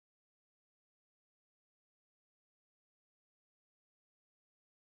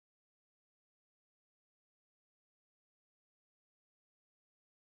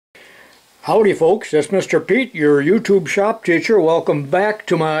Howdy folks, it's Mr. Pete, your YouTube shop teacher. Welcome back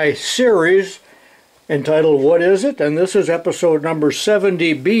to my series entitled What Is It? And this is episode number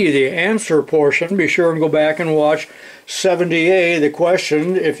 70B, the answer portion. Be sure and go back and watch 70A, the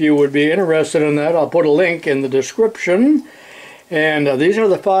question, if you would be interested in that. I'll put a link in the description. And these are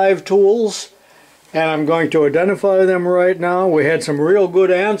the 5 tools, and I'm going to identify them right now. We had some real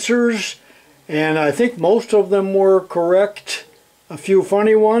good answers, and I think most of them were correct. A few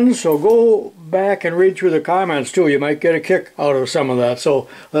funny ones, so go back and read through the comments too. You might get a kick out of some of that. So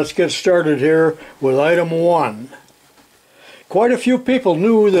let's get started here with item 1. Quite a few people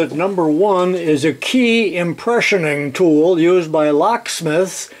knew that number 1 is a key impressioning tool used by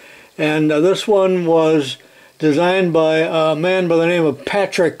locksmiths, and this one was designed by a man by the name of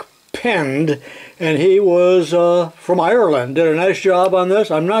Patrick Pend, and he was from Ireland. Did a nice job on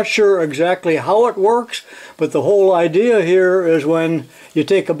this. I'm not sure exactly how it works, but the whole idea here is when you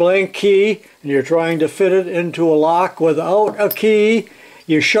take a blank key and you're trying to fit it into a lock without a key,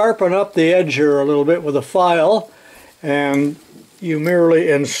 you sharpen up the edge here a little bit with a file, and you merely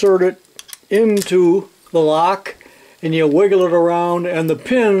insert it into the lock and you wiggle it around, and the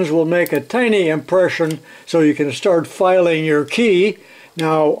pins will make a tiny impression so you can start filing your key.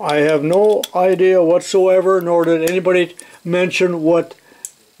 Now, I have no idea whatsoever, nor did anybody mention what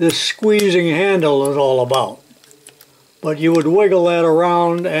this squeezing handle is all about. But you would wiggle that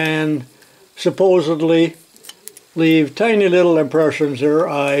around and supposedly leave tiny little impressions here.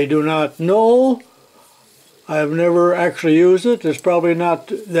 I do not know. I've never actually used it. It's probably not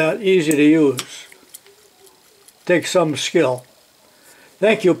that easy to use. Takes some skill.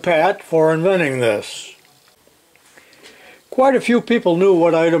 Thank you, Pat, for inventing this. Quite a few people knew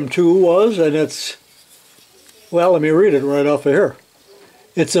what item 2 was, and it's, well, let me read it right off of here.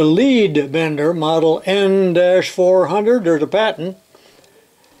 It's a lead bender, model N-400, there's a patent,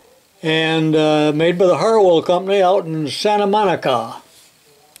 and made by the Harwell Company out in Santa Monica.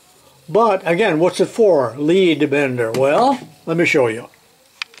 But, again, what's it for, lead bender? Well, let me show you.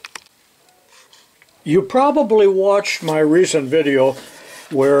 You probably watched my recent video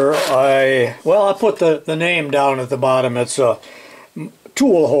where I put the name down at the bottom. It's a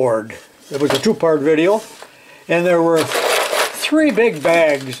tool hoard. It was a 2-part video, and there were 3 big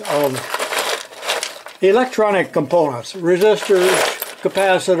bags of electronic components, resistors,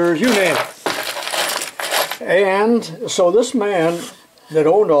 capacitors, you name it. And so this man that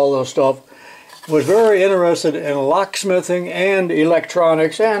owned all this stuff was very interested in locksmithing and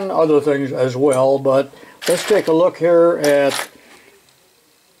electronics and other things as well. But let's take a look here at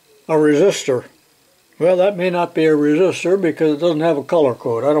a resistor. Well, that may not be a resistor because it doesn't have a color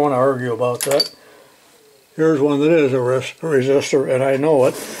code. I don't want to argue about that. Here's one that is a resistor, and I know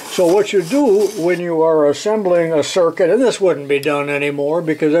it. So what you do when you are assembling a circuit, and this wouldn't be done anymore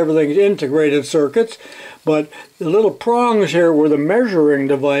because everything's integrated circuits, but the little prongs here were the measuring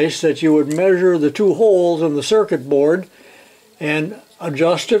device that you would measure the 2 holes in the circuit board and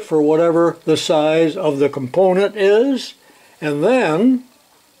adjust it for whatever the size of the component is. And then,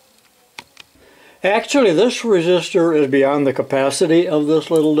 actually, this resistor is beyond the capacity of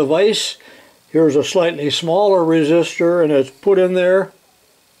this little device. Here's a slightly smaller resistor, and it's put in there.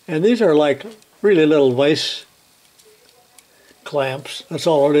 And these are like really little vice clamps. That's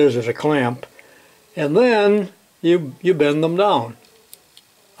all it is a clamp. And then you bend them down.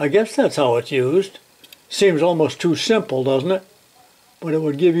 I guess that's how it's used. Seems almost too simple, doesn't it? But it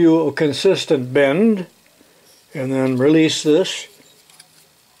would give you a consistent bend. And then release this.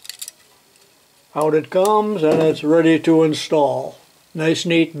 Out it comes, and it's ready to install. Nice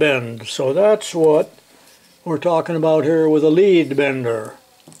neat bend. So that's what we're talking about here with a lead bender.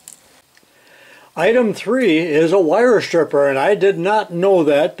 Item 3 is a wire stripper, and I did not know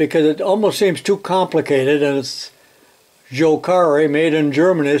that because it almost seems too complicated, and it's Jokari, made in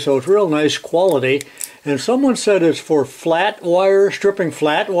Germany, so it's real nice quality. And someone said it's for flat wire, stripping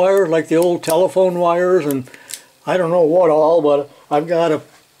flat wire like the old telephone wires, and I don't know what all, but I've got a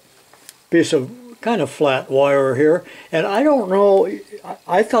piece of kind of flat wire here, and I don't know,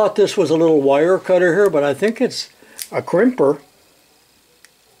 I thought this was a little wire cutter here, but I think it's a crimper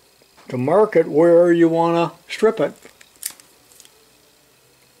to mark it where you want to strip it.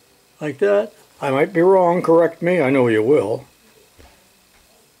 Like that. I might be wrong, correct me, I know you will.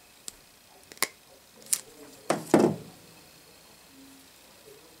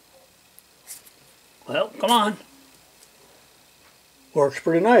 Well, come on. Works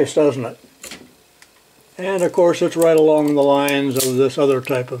pretty nice, doesn't it? And of course it's right along the lines of this other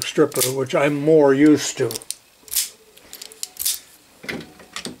type of stripper, which I'm more used to.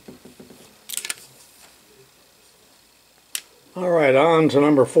 Alright, on to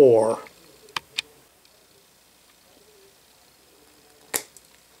number 4.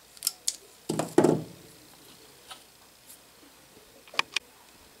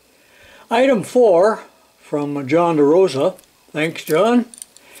 Item 4 from John DeRosa, thanks John,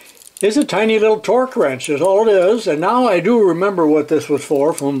 is a tiny little torque wrench, is all it is. And now I do remember what this was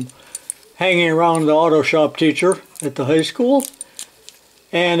for from hanging around the auto shop teacher at the high school.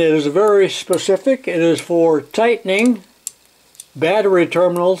 And it is very specific. It is for tightening battery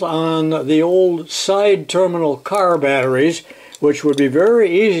terminals on the old side terminal car batteries, which would be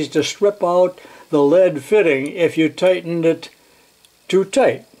very easy to strip out the lead fitting if you tightened it too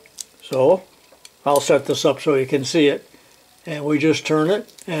tight. So I'll set this up so you can see it, and we just turn it,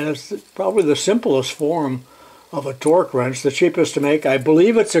 and it's probably the simplest form of a torque wrench, the cheapest to make. I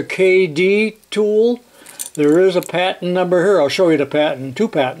believe it's a KD tool. There is a patent number here. I'll show you the patent, 2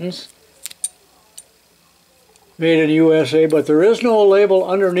 patents. Made in USA, but there is no label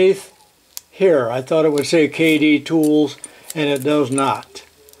underneath here. I thought it would say KD Tools, and it does not.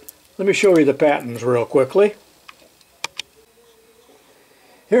 Let me show you the patents real quickly.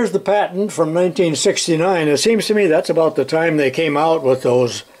 Here's the patent from 1969. It seems to me that's about the time they came out with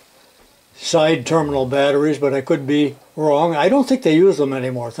those side terminal batteries, but I could be wrong. I don't think they use them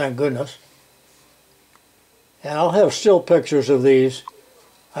anymore, thank goodness. And I'll have still pictures of these.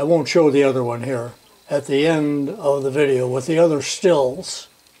 I won't show the other one here at the end of the video with the other stills.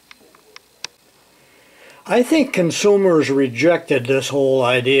 I think consumers rejected this whole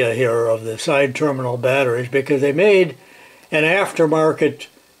idea here of the side terminal batteries because they made an aftermarket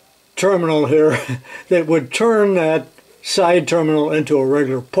terminal here that would turn that side terminal into a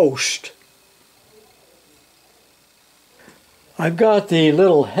regular post. I've got the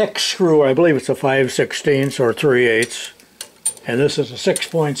little hex screw, I believe it's a 5/16 or 3/8, and this is a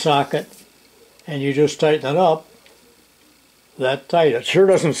 6-point socket, and you just tighten it up that tight. It sure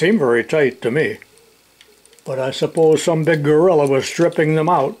doesn't seem very tight to me, but I suppose some big gorilla was stripping them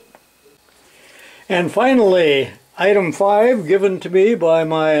out. And finally, item 5, given to me by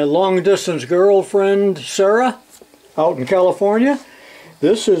my long-distance girlfriend Sarah out in California.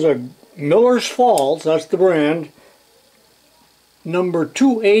 This is a Miller's Falls, that's the brand, number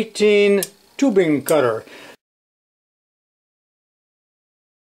 218 tubing cutter.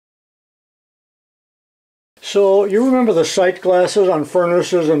 So you remember the sight glasses on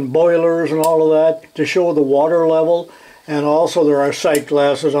furnaces and boilers and all of that to show the water level, and also there are sight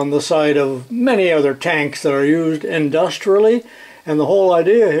glasses on the side of many other tanks that are used industrially, and the whole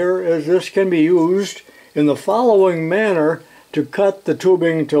idea here is this can be used in the following manner to cut the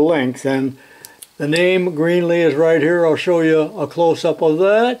tubing to length. And the name Greenlee is right here. I'll show you a close-up of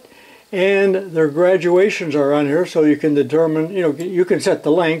that, and their graduations are on here so you can determine, you can set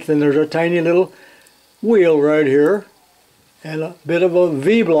the length, and there's a tiny little wheel right here and a bit of a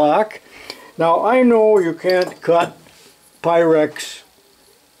V-block. Now I know you can't cut Pyrex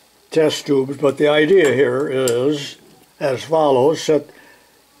test tubes, but the idea here is as follows. Set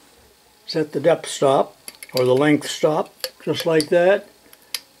the depth stop or the length stop just like that,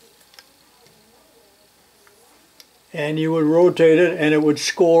 and you would rotate it and it would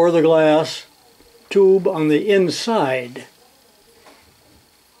score the glass tube on the inside.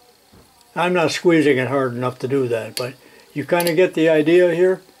 I'm not squeezing it hard enough to do that, but you kind of get the idea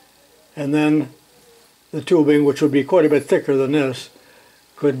here. And then the tubing, which would be quite a bit thicker than this,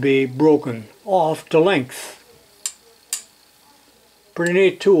 could be broken off to length. Pretty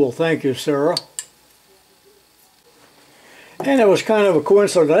neat tool, thank you, Sarah. And it was kind of a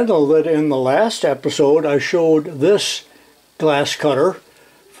coincidental that in the last episode I showed this glass cutter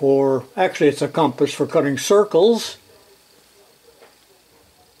for, actually it's a compass for cutting circles.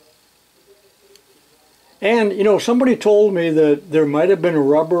 And, somebody told me that there might have been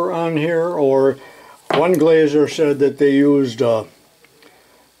rubber on here, or one glazer said that they used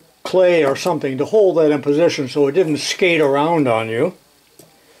clay or something to hold that in position so it didn't skate around on you.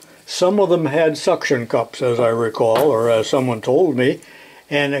 Some of them had suction cups, as I recall, or as someone told me.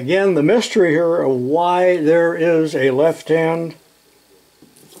 And again, the mystery here of why there is a left-hand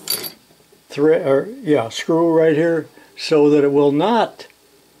screw right here, so that it will not,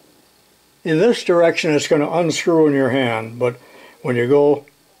 in this direction it's going to unscrew in your hand, but when you go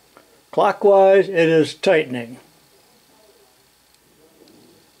clockwise it is tightening.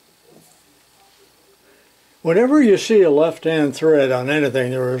 Whenever you see a left-hand thread on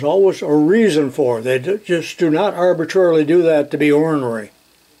anything, there is always a reason for it. They just do not arbitrarily do that to be ornery.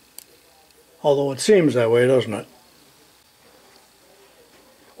 Although it seems that way, doesn't it?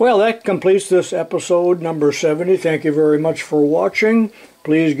 Well, that completes this episode number 70. Thank you very much for watching.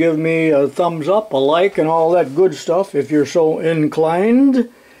 Please give me a thumbs up, a like, and all that good stuff if you're so inclined.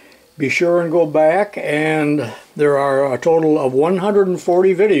 Be sure and go back, and there are a total of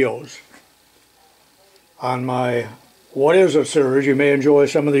 140 videos on my What Is It series. You may enjoy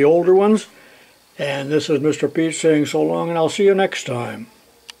some of the older ones. And this is Mr. Pete saying so long, and I'll see you next time.